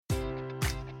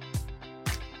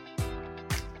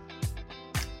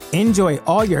Enjoy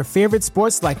all your favorite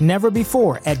sports like never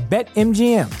before at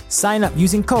BetMGM. Sign up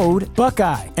using code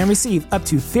Buckeye and receive up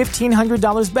to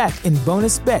 $1,500 back in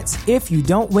bonus bets if you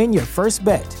don't win your first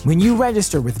bet. When you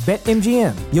register with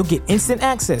BetMGM, you'll get instant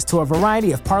access to a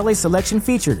variety of parlay selection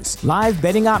features, live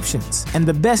betting options, and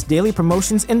the best daily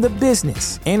promotions in the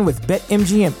business. And with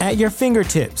BetMGM at your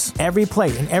fingertips, every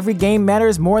play and every game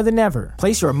matters more than ever.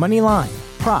 Place your money line,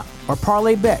 prop, or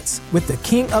parlay bets with the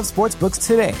king of sportsbooks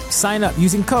today. Sign up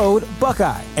using code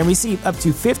Buckeye and receive up to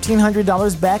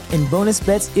 $1,500 back in bonus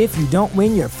bets if you don't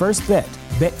win your first bet.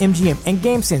 BetMGM and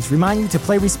GameSense remind you to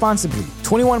play responsibly.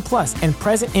 21 plus and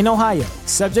present in Ohio,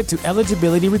 subject to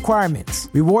eligibility requirements.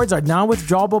 Rewards are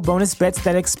non-withdrawable bonus bets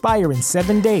that expire in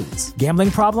 7 days. Gambling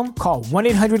problem? Call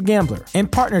 1-800-GAMBLER. In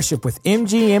partnership with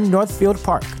MGM Northfield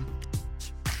Park.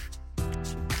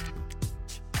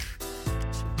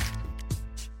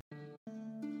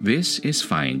 This is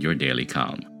Find Your Daily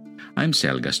Calm. I'm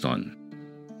Sel Gaston.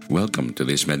 Welcome to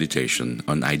this meditation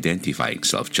on identifying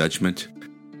self-judgment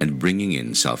and bringing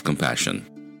in self-compassion.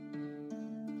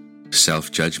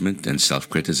 Self-judgment and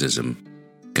self-criticism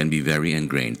can be very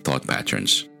ingrained thought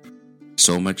patterns,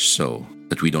 so much so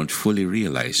that we don't fully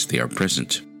realize they are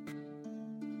present.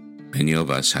 Many of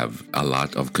us have a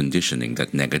lot of conditioning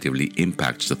that negatively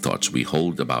impacts the thoughts we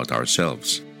hold about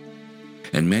ourselves.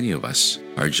 And many of us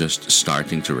are just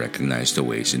starting to recognize the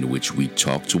ways in which we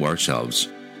talk to ourselves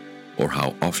or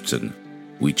how often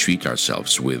we treat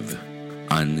ourselves with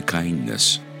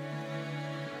unkindness.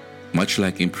 Much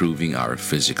like improving our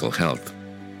physical health,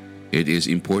 it is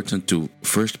important to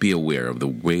first be aware of the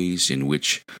ways in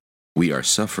which we are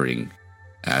suffering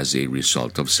as a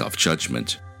result of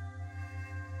self-judgment.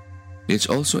 It's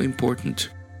also important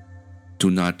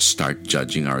to not start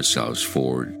judging ourselves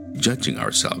for judging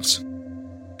ourselves.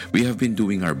 We have been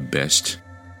doing our best,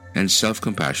 and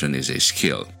self-compassion is a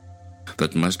skill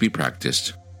that must be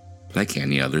practiced like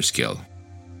any other skill.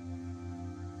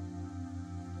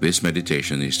 This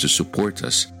meditation is to support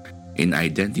us in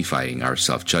identifying our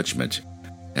self-judgment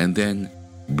and then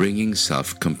bringing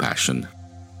self-compassion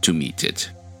to meet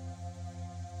it.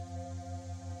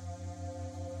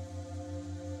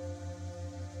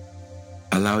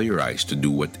 Allow your eyes to do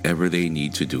whatever they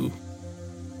need to do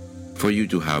for you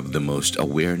to have the most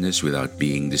awareness without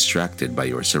being distracted by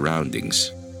your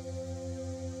surroundings.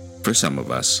 For some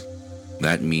of us,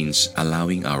 that means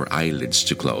allowing our eyelids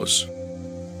to close.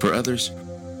 For others,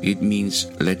 it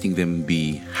means letting them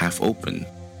be half open,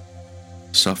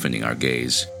 softening our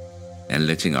gaze, and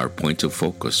letting our point of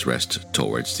focus rest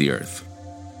towards the earth.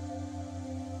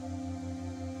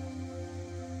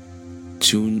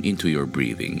 Tune into your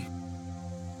breathing.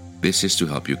 This is to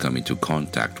help you come into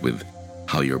contact with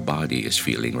how your body is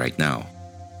feeling right now,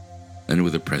 and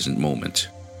with the present moment.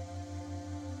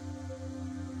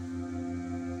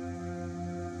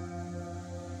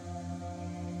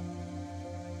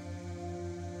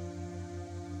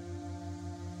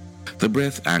 The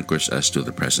breath anchors us to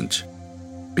the present,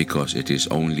 because it is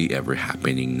only ever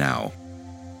happening now,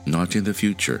 not in the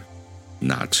future,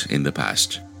 not in the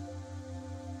past.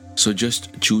 So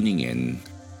just tuning in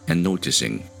and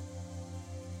noticing,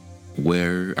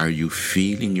 where are you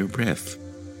feeling your breath?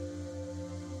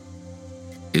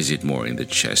 Is it more in the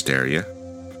chest area,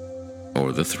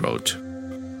 or the throat,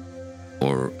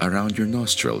 or around your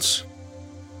nostrils?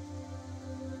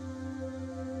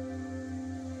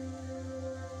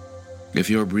 If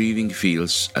your breathing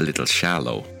feels a little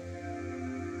shallow,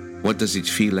 what does it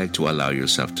feel like to allow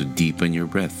yourself to deepen your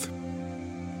breath?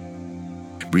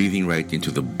 Breathing right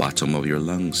into the bottom of your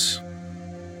lungs.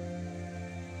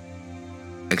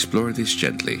 Explore this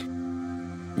gently,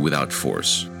 without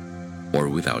force or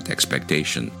without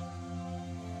expectation.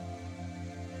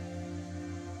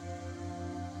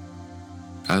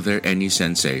 Are there any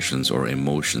sensations or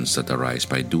emotions that arise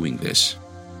by doing this?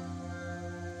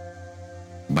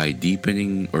 By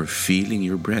deepening or feeling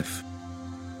your breath?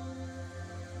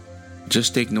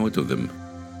 Just take note of them,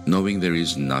 knowing there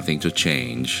is nothing to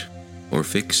change or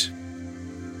fix.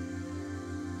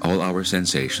 All our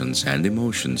sensations and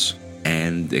emotions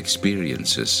and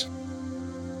experiences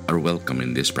are welcome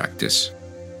in this practice.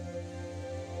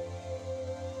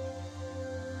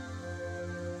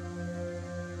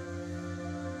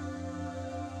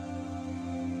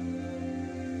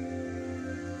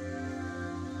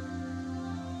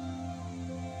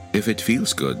 If it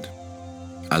feels good,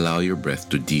 allow your breath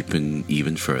to deepen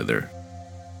even further,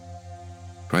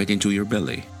 right into your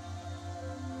belly.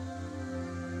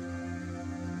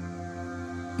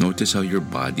 Notice how your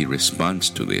body responds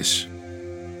to this.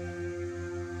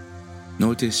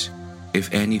 Notice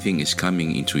if anything is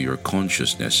coming into your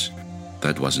consciousness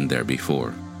that wasn't there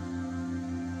before.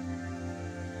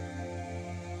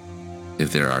 If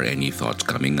there are any thoughts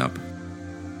coming up,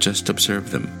 just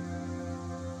observe them.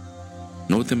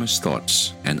 Note them as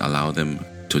thoughts and allow them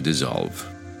to dissolve.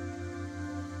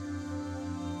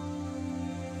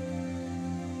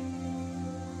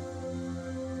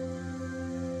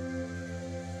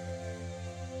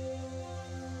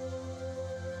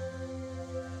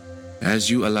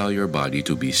 As you allow your body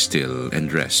to be still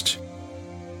and rest,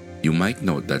 you might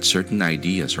note that certain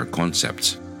ideas or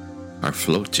concepts are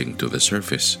floating to the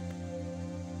surface.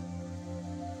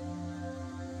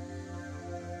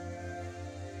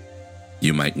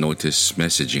 You might notice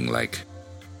messaging like,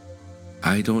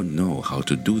 "I don't know how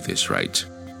to do this right,"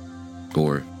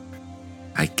 or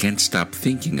 "I can't stop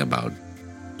thinking about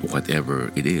whatever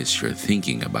it is you're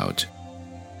thinking about."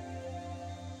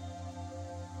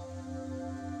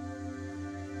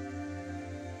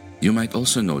 You might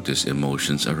also notice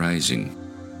emotions arising,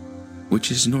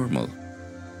 which is normal.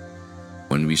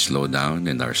 When we slow down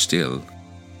and are still,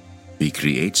 we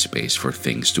create space for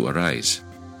things to arise.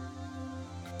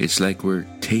 It's like we're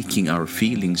taking our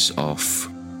feelings off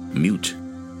mute.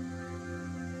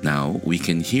 Now we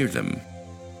can hear them.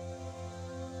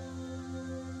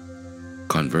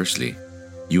 Conversely,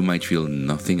 you might feel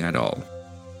nothing at all,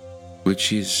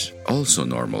 which is also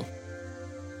normal.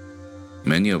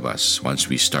 Many of us, once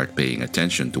we start paying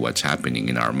attention to what's happening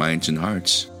in our minds and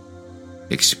hearts,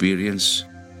 experience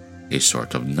a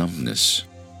sort of numbness.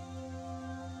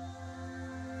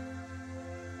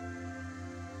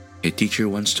 A teacher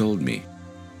once told me,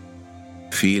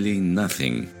 feeling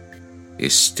nothing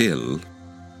is still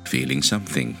feeling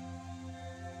something.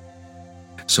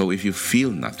 So if you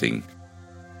feel nothing,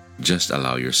 just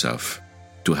allow yourself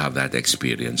to have that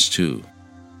experience too.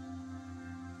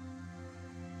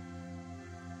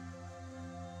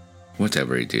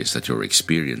 Whatever it is that you're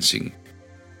experiencing,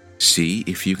 see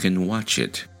if you can watch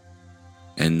it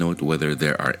and note whether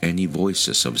there are any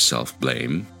voices of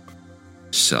self-blame,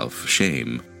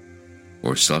 self-shame,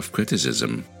 or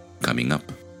self-criticism coming up.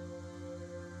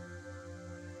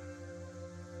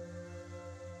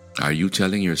 Are you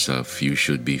telling yourself you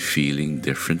should be feeling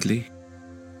differently?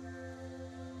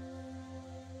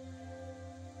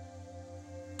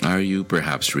 Are you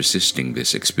perhaps resisting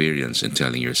this experience and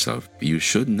telling yourself you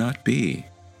should not be?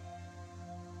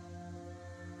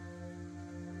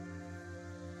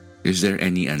 Is there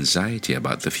any anxiety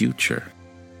about the future?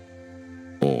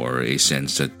 Or a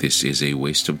sense that this is a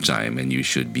waste of time and you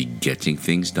should be getting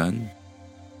things done?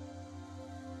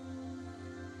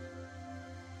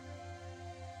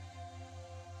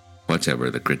 Whatever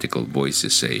the critical voice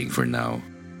is saying for now,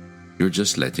 you're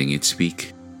just letting it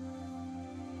speak.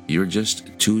 You're just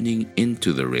tuning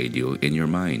into the radio in your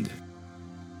mind.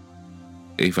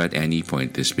 If at any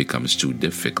point this becomes too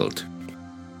difficult,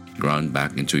 ground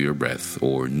back into your breath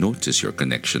or notice your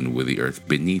connection with the earth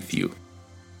beneath you.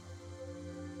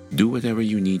 Do whatever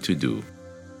you need to do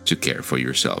to care for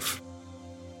yourself.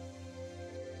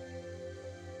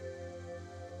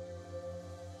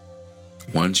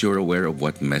 Once you're aware of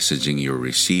what messaging you're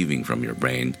receiving from your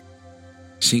brain,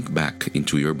 sink back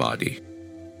into your body.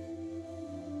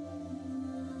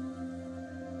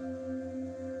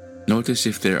 Notice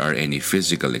if there are any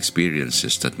physical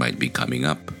experiences that might be coming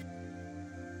up.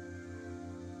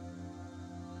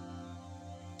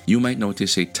 You might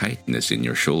notice a tightness in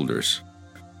your shoulders,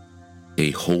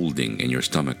 a holding in your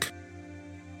stomach,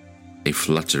 a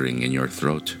fluttering in your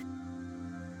throat,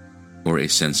 or a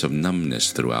sense of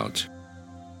numbness throughout.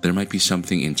 There might be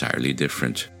something entirely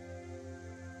different.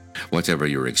 Whatever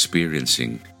you're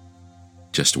experiencing,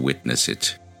 just witness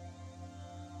it.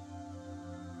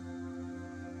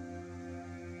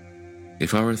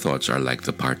 If our thoughts are like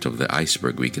the part of the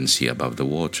iceberg we can see above the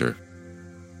water,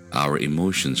 our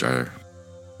emotions are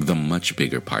the much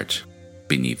bigger part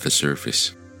beneath the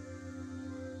surface.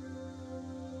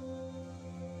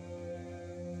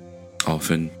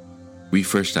 Often, we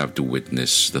first have to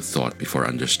witness the thought before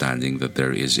understanding that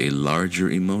there is a larger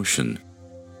emotion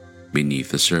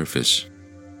beneath the surface,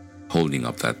 holding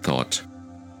up that thought.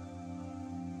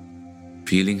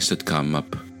 Feelings that come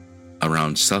up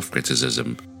around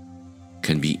self-criticism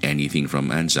can be anything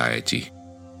from anxiety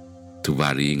to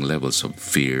varying levels of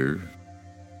fear,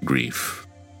 grief,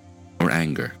 or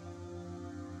anger.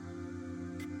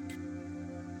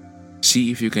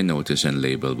 See if you can notice and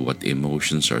label what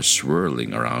emotions are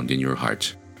swirling around in your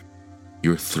heart,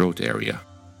 your throat area,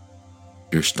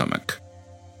 your stomach.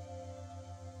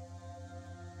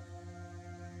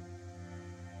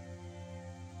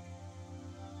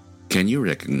 Can you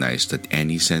recognize that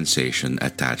any sensation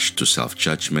attached to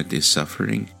self-judgment is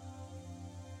suffering?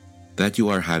 That you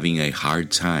are having a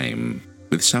hard time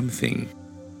with something?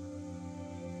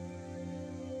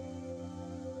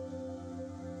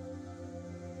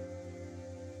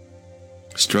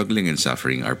 Struggling and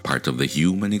suffering are part of the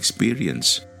human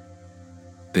experience.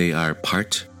 They are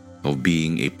part of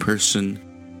being a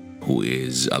person who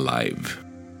is alive.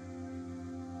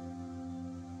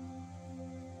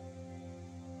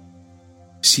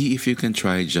 See if you can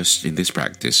try just in this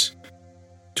practice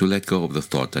to let go of the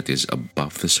thought that is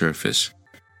above the surface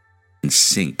and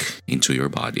sink into your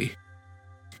body.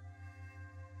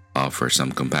 Offer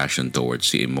some compassion towards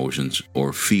the emotions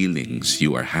or feelings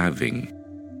you are having.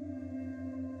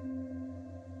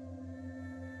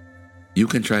 You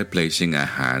can try placing a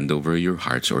hand over your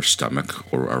heart or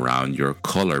stomach or around your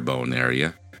collarbone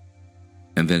area,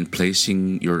 and then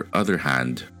placing your other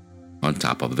hand on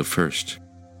top of the first.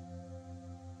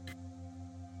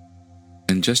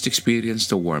 And just experience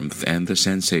the warmth and the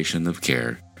sensation of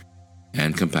care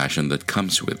and compassion that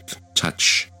comes with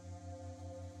touch.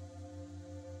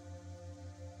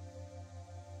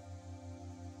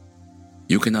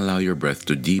 You can allow your breath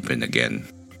to deepen again,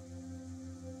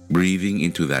 breathing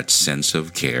into that sense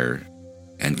of care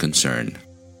and concern.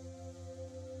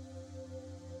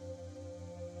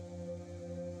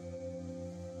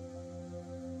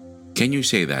 Can you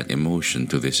say that emotion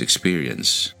to this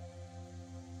experience?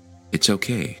 It's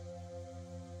okay.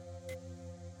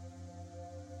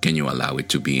 Can you allow it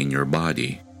to be in your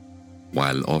body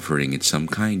while offering it some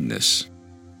kindness?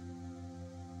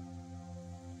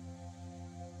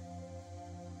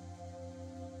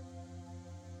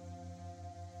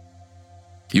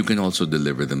 You can also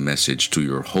deliver the message to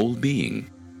your whole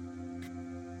being.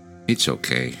 It's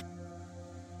okay.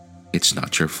 It's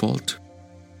not your fault.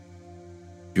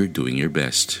 You're doing your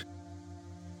best.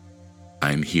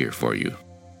 I'm here for you.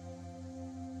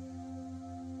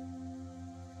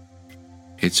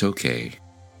 It's okay.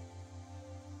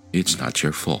 It's not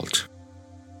your fault.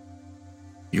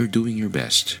 You're doing your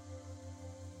best.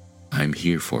 I'm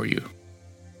here for you.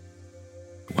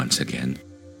 Once again,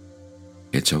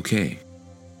 it's okay.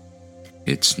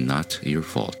 It's not your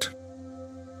fault.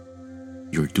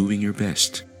 You're doing your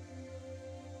best.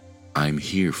 I'm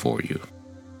here for you.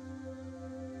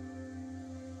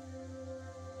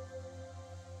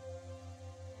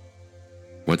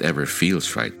 Whatever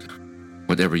feels right,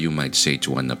 whatever you might say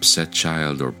to an upset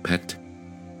child or pet,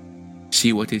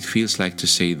 see what it feels like to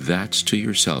say that to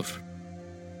yourself,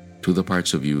 to the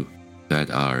parts of you that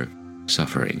are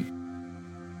suffering.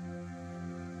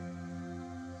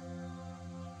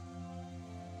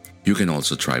 You can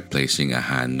also try placing a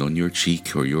hand on your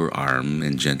cheek or your arm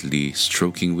and gently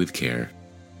stroking with care,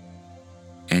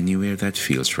 anywhere that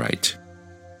feels right.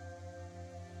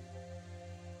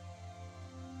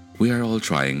 We are all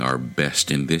trying our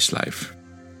best in this life,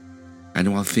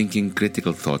 and while thinking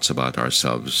critical thoughts about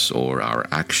ourselves or our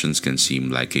actions can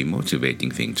seem like a motivating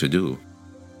thing to do,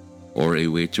 or a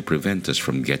way to prevent us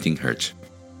from getting hurt,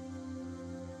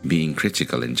 being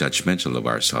critical and judgmental of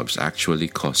ourselves actually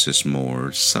causes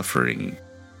more suffering.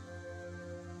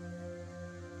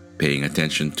 Paying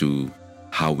attention to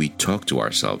how we talk to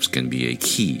ourselves can be a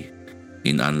key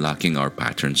in unlocking our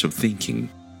patterns of thinking.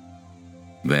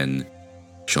 Then,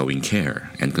 showing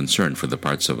care and concern for the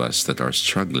parts of us that are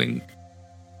struggling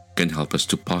can help us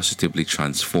to positively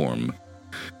transform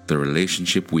the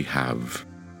relationship we have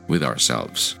with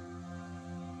ourselves.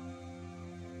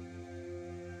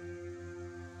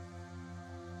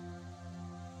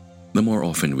 The more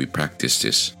often we practice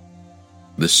this,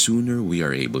 the sooner we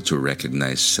are able to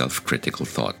recognize self-critical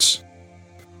thoughts.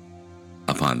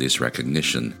 Upon this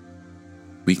recognition,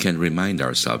 we can remind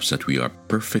ourselves that we are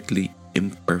perfectly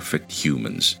imperfect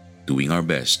humans doing our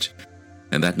best,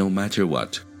 and that no matter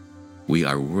what, we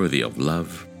are worthy of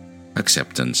love,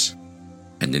 acceptance,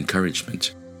 and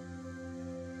encouragement.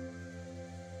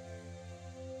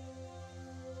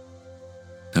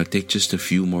 Now take just a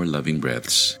few more loving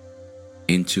breaths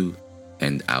into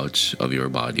and out of your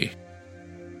body.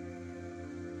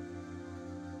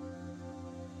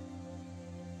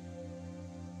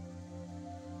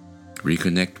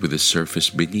 Reconnect with the surface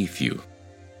beneath you.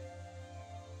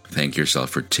 Thank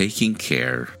yourself for taking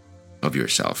care of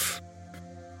yourself.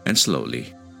 And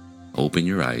slowly open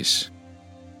your eyes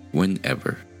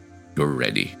whenever you're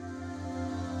ready.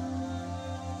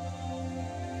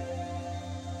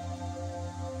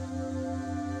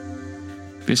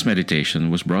 This meditation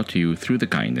was brought to you through the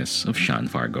kindness of Sean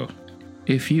Fargo.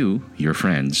 If you, your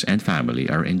friends, and family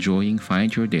are enjoying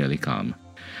Find Your Daily Calm,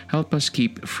 help us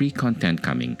keep free content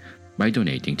coming by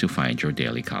donating to Find Your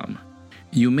Daily Calm.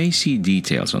 You may see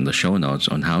details on the show notes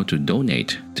on how to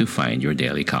donate to Find Your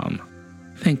Daily Calm.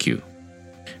 Thank you.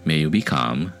 May you be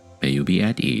calm, may you be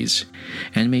at ease,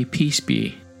 and may peace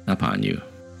be upon you.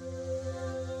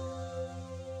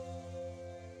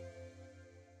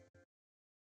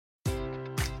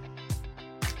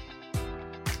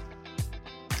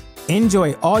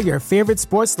 Enjoy all your favorite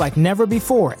sports like never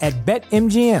before at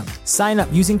BetMGM. Sign up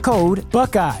using code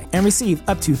Buckeye and receive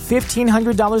up to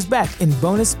 $1,500 back in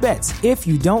bonus bets if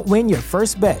you don't win your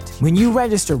first bet. When you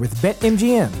register with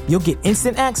BetMGM, you'll get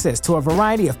instant access to a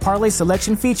variety of parlay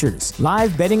selection features,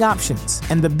 live betting options,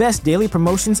 and the best daily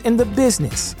promotions in the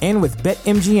business. And with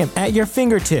BetMGM at your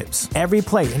fingertips, every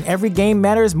play and every game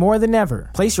matters more than ever.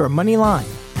 Place your money line,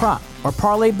 prop, or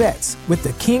parlay bets with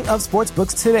the king of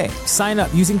sportsbooks today. Sign up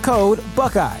using code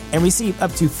Buckeye and receive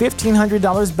up to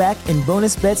 $1,500 back in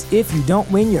bonus bets if you don't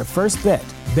win your first bet.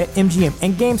 BetMGM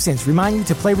and GameSense remind you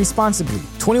to play responsibly.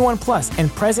 21 plus and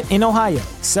present in Ohio,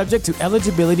 subject to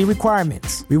eligibility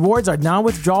requirements. Rewards are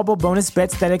non-withdrawable bonus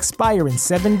bets that expire in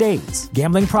 7 days.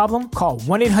 Gambling problem? Call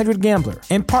 1-800-GAMBLER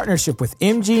in partnership with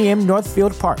MGM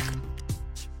Northfield Park.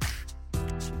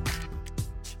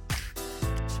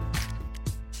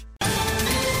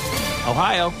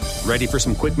 Ohio, ready for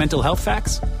some quick mental health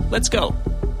facts? Let's go.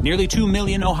 Nearly 2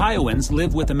 million Ohioans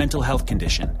live with a mental health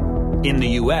condition. In the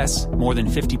U.S., more than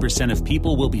 50% of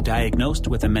people will be diagnosed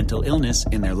with a mental illness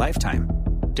in their lifetime.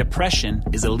 Depression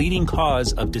is a leading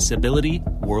cause of disability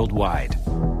worldwide.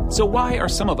 So why are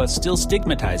some of us still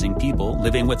stigmatizing people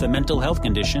living with a mental health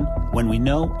condition when we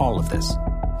know all of this?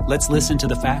 Let's listen to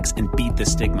the facts and beat the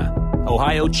stigma.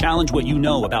 Ohio, challenge what you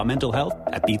know about mental health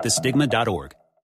at beatthestigma.org.